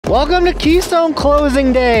Welcome to Keystone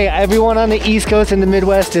closing day. Everyone on the East Coast and the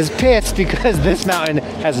Midwest is pissed because this mountain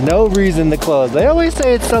has no reason to close. They always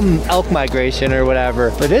say it's some elk migration or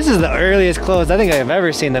whatever, but this is the earliest close I think I've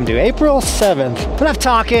ever seen them do. April 7th. Enough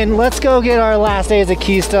talking, let's go get our last days at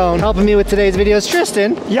Keystone. Helping me with today's video is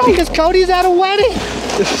Tristan, because Cody's at a wedding.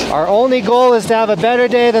 Our only goal is to have a better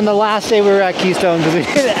day than the last day we were at Keystone because we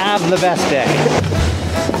didn't have the best day.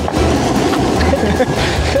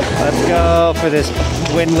 Let's go for this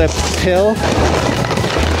wind lip hill.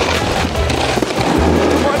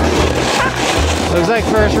 Looks like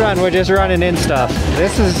first run, we're just running in stuff.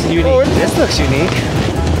 This is unique. This looks unique.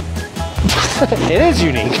 It is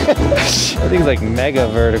unique. I think it's like mega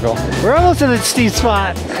vertical. We're almost to the steep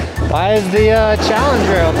spot. Why is the challenge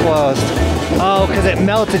rail closed? Oh, because it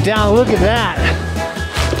melted down. Look at that.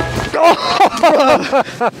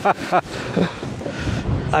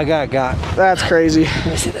 I got. That's crazy. Let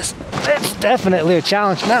me see this. It's definitely a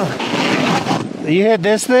challenge mountain. You hit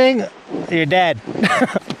this thing, you're dead.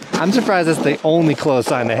 I'm surprised that's the only close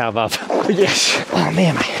sign they have up. Yes. Oh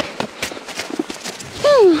man.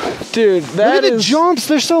 Dude, that Look at the jumps,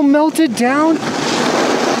 they're so melted down.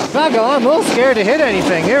 Not gonna lie, I'm a little scared to hit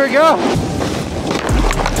anything. Here we go.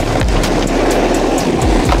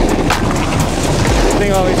 This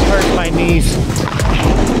thing always hurts my knees.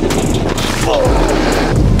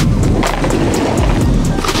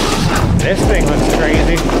 This thing looks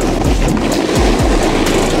crazy.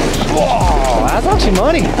 Whoa, that's actually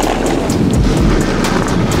money.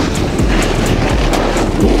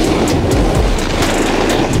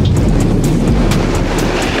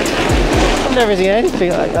 I've never seen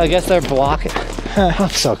anything. I guess they're blocking. I'm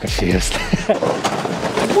so confused.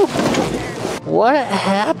 What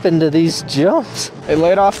happened to these jumps? They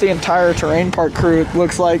laid off the entire terrain park crew, it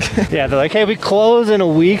looks like. Yeah, they're like, hey, we close in a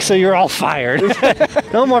week, so you're all fired.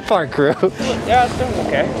 No more park crew. Yeah, it's doing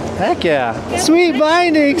okay. Heck yeah. Sweet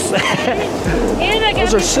bindings. And I got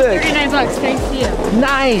Those are sick. 39 bucks, thanks to you.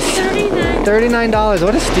 Nice. $39.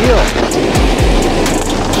 What a steal.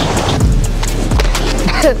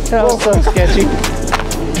 That was so sketchy.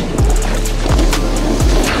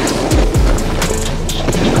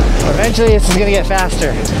 Eventually this is gonna get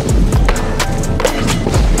faster.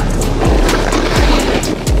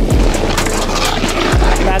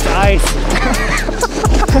 That's ice.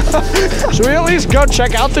 Should we at least go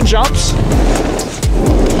check out the jumps?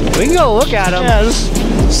 We can go look at them. Yeah, just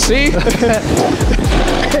see.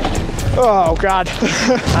 Oh God.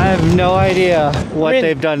 I have no idea what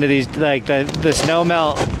they've done to these, like the snow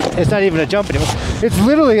melt. It's not even a jump anymore. It's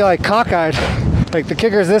literally like cockeyed. Like the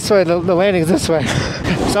kicker's this way, the landing's this way.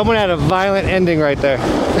 Someone had a violent ending right there.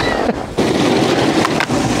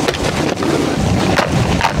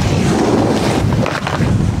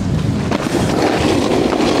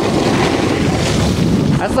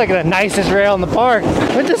 That's like the nicest rail in the park.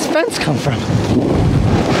 Where'd this fence come from?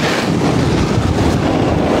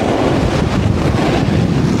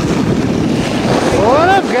 What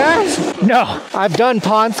up, guys? No, I've done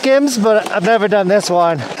pond skims, but I've never done this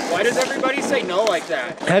one. Why does everybody say no like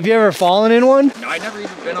that? Have you ever fallen in one? No, I've never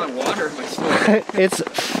even been on water myself. It's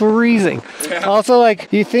freezing. Yeah. Also,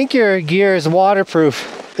 like, you think your gear is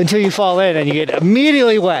waterproof until you fall in and you get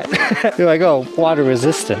immediately wet. You're like, oh, water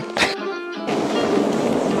resistant.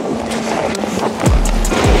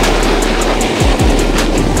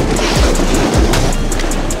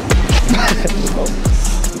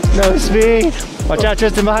 No speed. Watch out,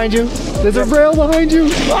 Tristan, behind you. There's a rail behind you.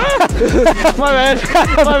 Ah! My bad.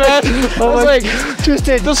 My bad. I was like,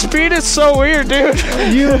 Tristan, the speed is so weird, dude.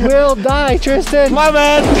 you will die, Tristan. My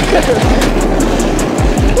bad.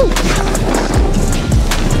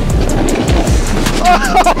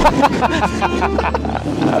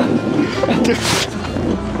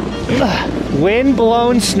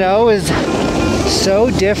 Wind-blown snow is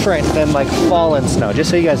so different than like fallen snow, just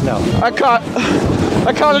so you guys know. I caught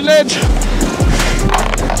an edge.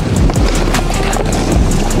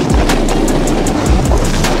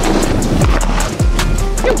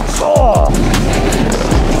 Oh.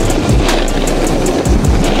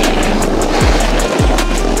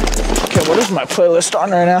 Okay, what is my playlist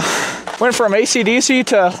on right now? Went from AC/DC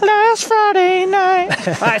to Last Friday Night.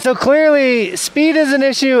 All right, so clearly speed is an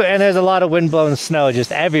issue and there's a lot of wind-blown snow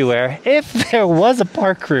just everywhere. If there was a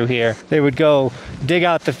park crew here, they would go dig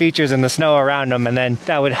out the features and the snow around them, and then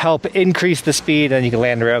that would help increase the speed, and you can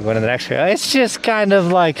land the rail going to the next rail. It's just kind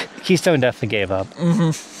of like Keystone definitely gave up.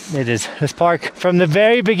 It is. This park, from the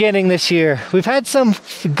very beginning this year, we've had some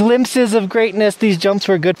glimpses of greatness. These jumps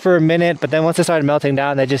were good for a minute, but then once they started melting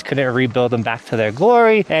down, they just couldn't rebuild them back to their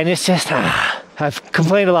glory. And it's just, I've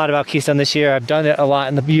complained a lot about Keystone this year. I've done it a lot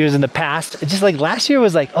in the years in the past. It's just like last year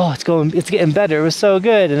was like, oh, it's getting better. It was so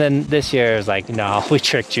good. And then this year it was like, no, we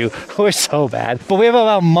tricked you. We're so bad. But we have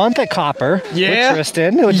about a month at Copper with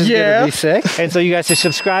Tristan, which is gonna be sick. And so you guys should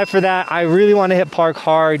subscribe for that. I really want to hit park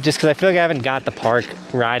hard just because I feel like I haven't got the park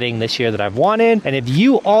riding this year that I've wanted. And if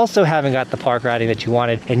you also haven't got the park riding that you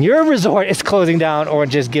wanted and your resort is closing down or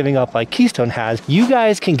just giving up like Keystone has, you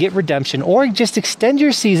guys can get redemption or just extend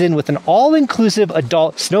your season with an all-inclusive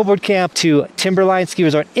adult snowboard camp to Timberline Ski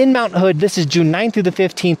Resort in Mount Hood. This is June 9th through the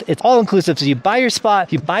 15th. It's all-inclusive, so you buy your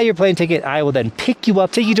spot, you buy your plane ticket, I will then pick you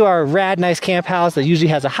up, take you to our rad nice camp house that usually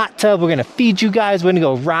has a hot tub. We're gonna feed you guys, we're gonna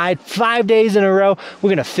go ride 5 days in a row, we're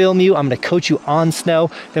gonna film you, I'm gonna coach you on snow,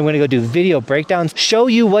 then we're gonna go do video breakdowns, show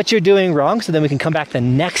you what you're doing wrong, so then we can come back the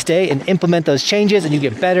next day and implement those changes and you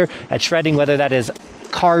get better at shredding, whether that is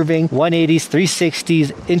carving, 180s,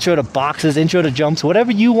 360s, intro to boxes, intro to jumps,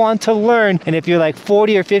 whatever you want to learn. And if you're like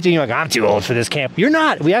 40 or 50 and you're like, I'm too old for this camp, you're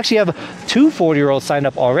not. We actually have 2 40-year-olds signed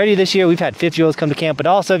up already this year. We've had 50-year-olds come to camp, but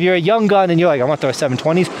also if you're a young gun and you're like, I want to throw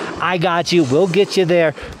 720s, I got you. We'll get you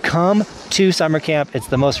there. Come to summer camp. It's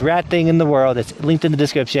the most rad thing in the world. It's linked in the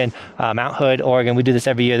description. Mount Hood, Oregon. We do this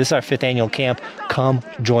every year. This is our 5th annual camp. Come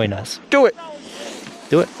join us. Do it.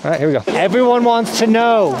 Do it. All right, here we go. Everyone wants to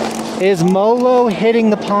know, is Molo hitting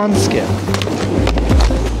the pond skip?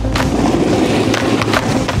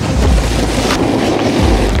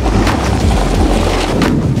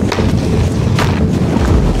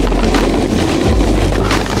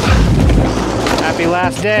 Happy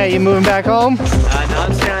last day. You moving back home? No,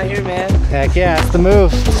 I'm staying out here, man. Heck yeah, it's the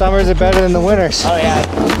move. Summers are better than the winters. Oh, yeah.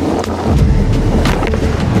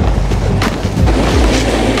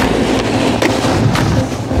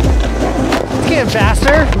 Getting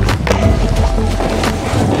faster.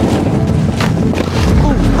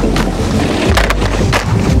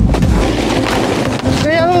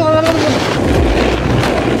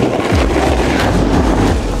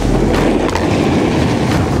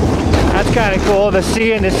 That's kind of cool, the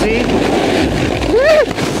sea and the sea.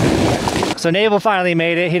 So Naval finally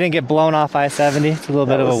made it. He didn't get blown off I-70. It's a little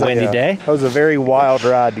bit of a windy day. That was a very wild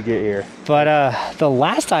ride to get here. But the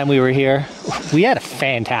last time we were here, we had a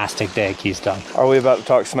fantastic day at Keystone. Are we about to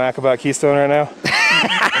talk smack about Keystone right now?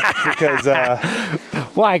 Because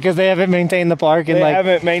why? Because they haven't maintained the park and they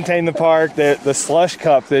haven't maintained the park. The slush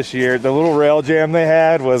cup this year, the little rail jam they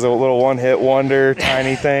had was a little one-hit wonder,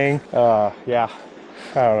 tiny thing. Yeah.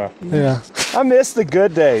 I don't know. Yeah. I miss the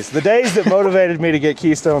good days. The days that motivated me to get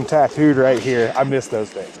Keystone tattooed right here. I miss those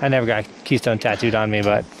days. I never got Keystone tattooed on me,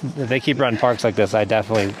 but if they keep running parks like this, I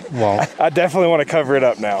definitely won't. I definitely want to cover it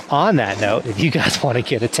up now. On that note, if you guys want to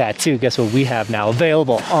get a tattoo, guess what we have now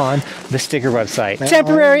available on the sticker website?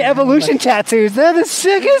 Temporary evolution tattoos. They're the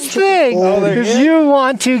sickest thing. If you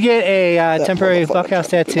want to get a temporary Buckhouse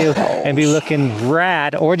tattoo and be looking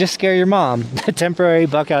rad or just scare your mom, the temporary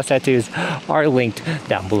Buckhouse tattoos are linked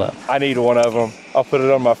down below. I need one of them. I'll put it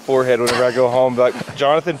on my forehead whenever I go home. Like,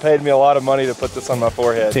 Jonathan paid me a lot of money to put this on my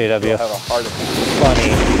forehead. Dude, that'd be I'll have a heart attack.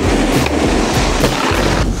 funny.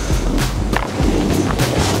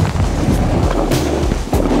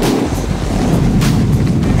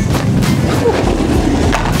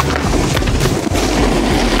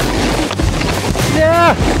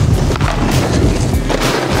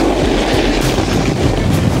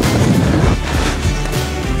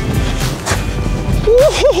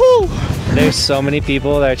 There's so many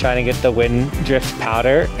people that are trying to get the wind drift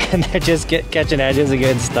powder and they're just catching edges and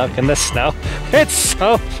getting stuck in the snow. It's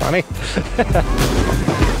so funny.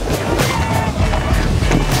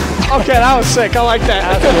 Okay, that was sick. I like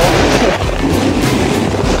that. That's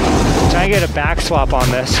cool. Trying to get a back swap on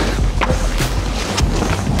this.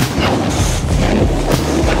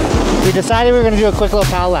 We decided we were going to do a quick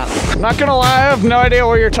little pow lap. Not gonna lie, I have no idea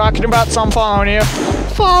what you're talking about, so I'm following you.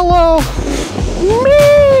 Follow me!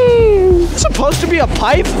 It's supposed to be a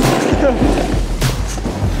pipe?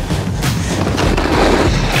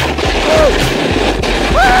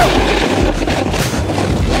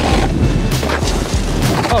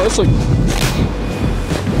 Oh, this looks...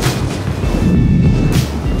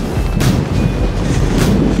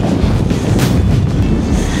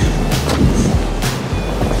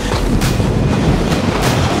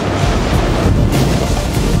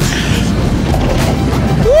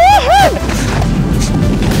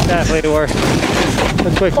 Definitely worth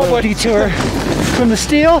a quick little detour from the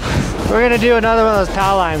steel. We're gonna do another one of those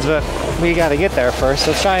pow lines, but we gotta get there first.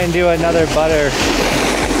 Let's try and do another butter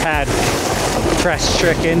pad press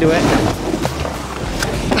trick into it.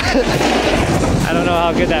 I don't know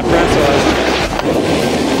how good that press was.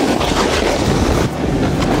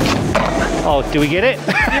 Oh, do we get it?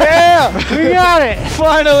 Yeah! We got it!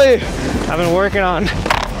 Finally! I've been working on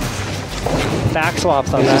back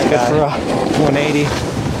swaps on that guy. 180.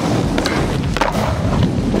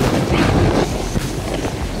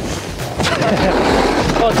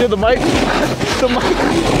 Oh, dude, the mic. The mic.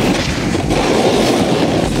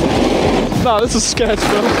 No, this is sketch,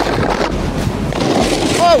 bro.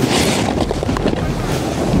 Oh!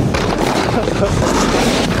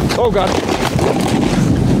 Oh, God.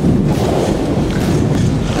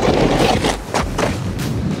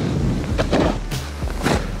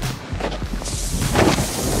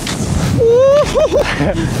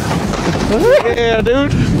 Yeah,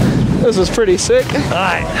 dude. This is pretty sick. All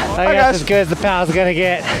right, I guess as good as the powder's gonna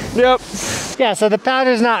get. Yep. Yeah, so the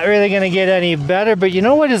powder's not really gonna get any better, but you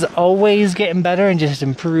know what is always getting better and just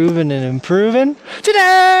improving and improving?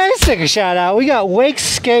 Today's sticker shout out. We got Wake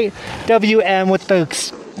Skate WM with the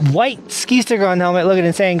white ski sticker on the helmet. Looking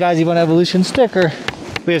and saying, guys, you want an Evolution sticker.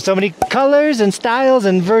 We have so many colors and styles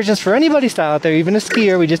and versions for anybody's style out there, even a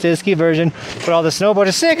skier. We just did a ski version. But all the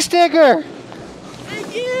snowboarders, sick sticker.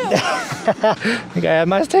 Thank you. The guy had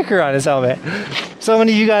my sticker on his helmet. So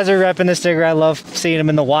many of you guys are repping this sticker. I love seeing them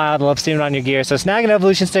in the wild. I love seeing them on your gear. So snag an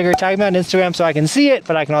Evolution sticker, tag me on Instagram so I can see it,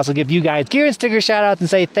 but I can also give you guys gear and sticker shout outs and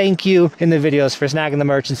say thank you in the videos for snagging the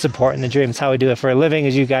merch and supporting the dream. It's how we do it for a living,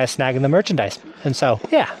 is you guys snagging the merchandise. And so,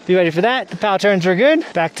 yeah, be ready for that. The pow turns were good.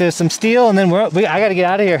 Back to some steel, and then I gotta get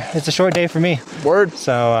out of here. It's a short day for me. Word.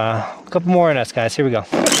 So, a couple more in us, guys. Here we go.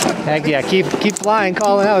 Heck yeah, keep flying,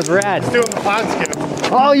 Colin. That was rad. Doing the pod skip.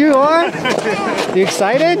 Oh, you are? You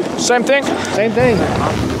excited? Same thing. Same thing.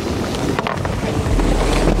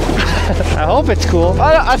 I hope it's cool.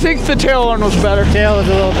 I think the tail one was better. Tail was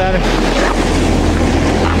a little better.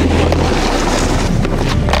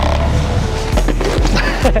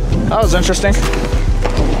 That was interesting.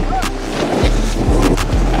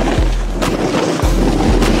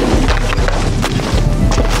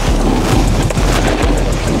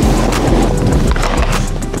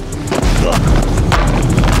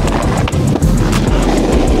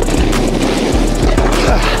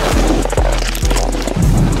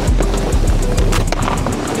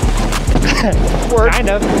 Word. Kind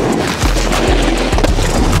of.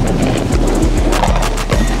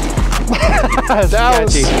 That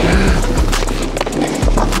was...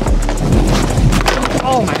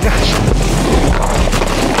 Oh my gosh.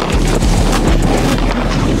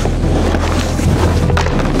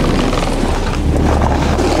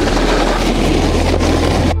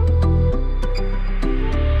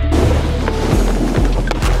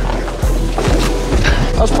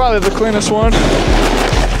 That was probably the cleanest one.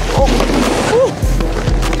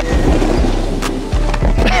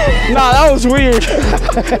 Nah, that was weird.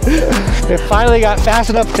 It finally got fast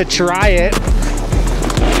enough to try it.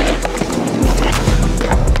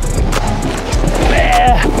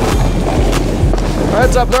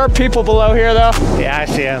 Heads up, there are people below here though. Yeah, I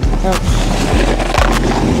see him.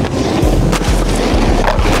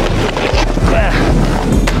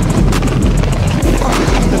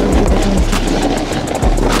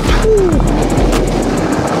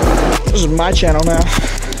 This is my channel now.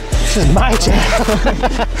 This is my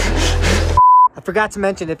channel. I forgot to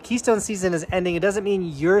mention, if Keystone season is ending, it doesn't mean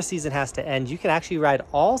your season has to end. You can actually ride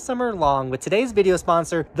all summer long with today's video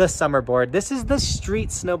sponsor, the Summerboard. This is the street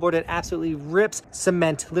snowboard. It absolutely rips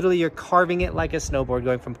cement. Literally, you're carving it like a snowboard,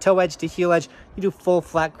 going from toe edge to heel edge. You do full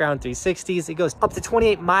flat ground 360s. It goes up to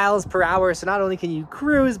 28 miles per hour. So not only can you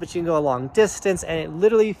cruise, but you can go a long distance, and it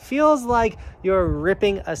literally feels like you're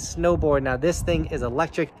ripping a snowboard. Now, this thing is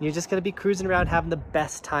electric, and you're just gonna be cruising around having the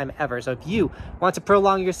best time ever. So if you want to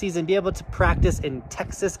prolong your season, be able to practice in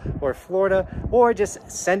Texas or Florida, or just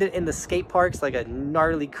send it in the skate parks like a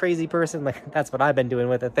gnarly crazy person, like that's what I've been doing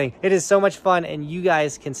with the thing. It is so much fun, and you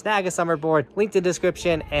guys can snag a Summerboard, linked in the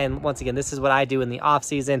description. And once again, this is what I do in the off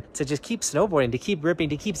season to just keep snowboarding, to keep ripping,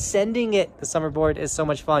 to keep sending it. The Summerboard is so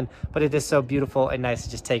much fun, but it is so beautiful and nice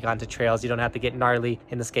to just take onto trails. You don't have to get gnarly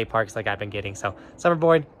in the skate parks like I've been getting. So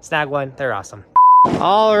Summerboard, snag one, they're awesome.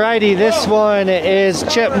 Alrighty, this one is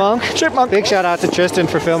Chipmunk. Big shout out to Tristan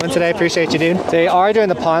for filming today. Appreciate you, dude. They are doing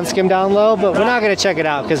the pond skim down low, but we're not gonna check it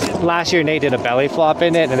out because last year Nate did a belly flop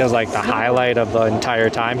in it, and it was like the highlight of the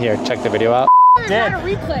entire time. Here, check the video out. Not a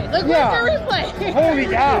replay. Look, where's the replay? Holy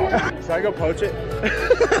cow. Should I go poach it?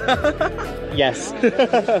 Yes.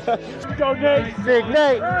 Go, Nate. Big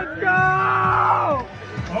Nate. Let's go!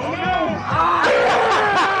 Oh, no!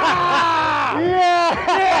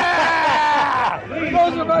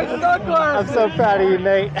 Those are my sunglasses! I'm so proud of you,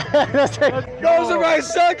 Nate. Those are my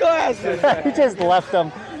sunglasses! You just left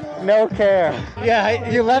them. No care. Yeah,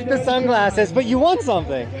 you left the sunglasses, but you won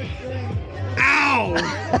something. Ow!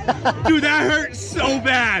 Ow! Dude, that hurt so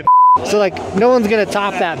bad. So like, no one's gonna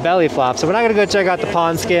top that belly flop. So we're not gonna go check out the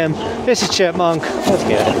pond skim. This is Chipmunk. Let's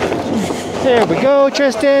get it. There we go,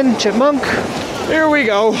 Tristan, Chipmunk. Here we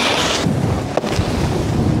go.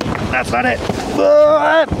 That's not it.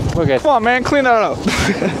 We're good. Come on, man, clean that up.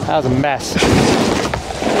 That was a mess.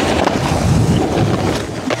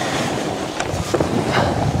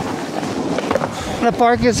 The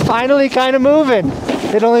park is finally kind of moving.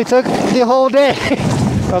 It only took the whole day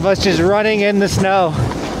of us just running in the snow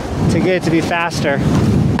to get it to be faster.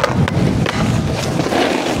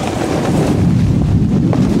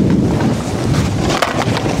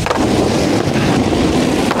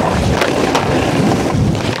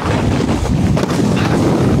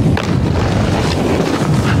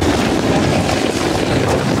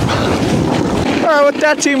 All right, with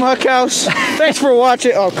that, Team Buckhouse, thanks for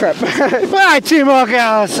watching. Oh, crap. Bye, Team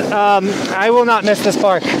Buckhouse. I will not miss this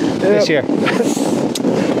park this year.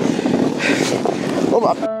 Hold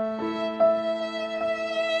on.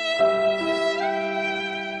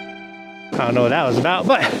 I don't know what that was about,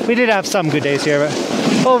 but we did have some good days here.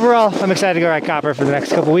 But overall, I'm excited to go ride Copper for the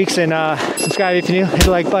next couple weeks, and subscribe if you're new. Hit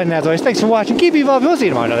the like button. As always, thanks for watching. Keep evolving. We'll see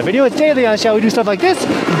you tomorrow in another video. It's daily on the show. We do stuff like this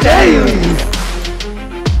daily.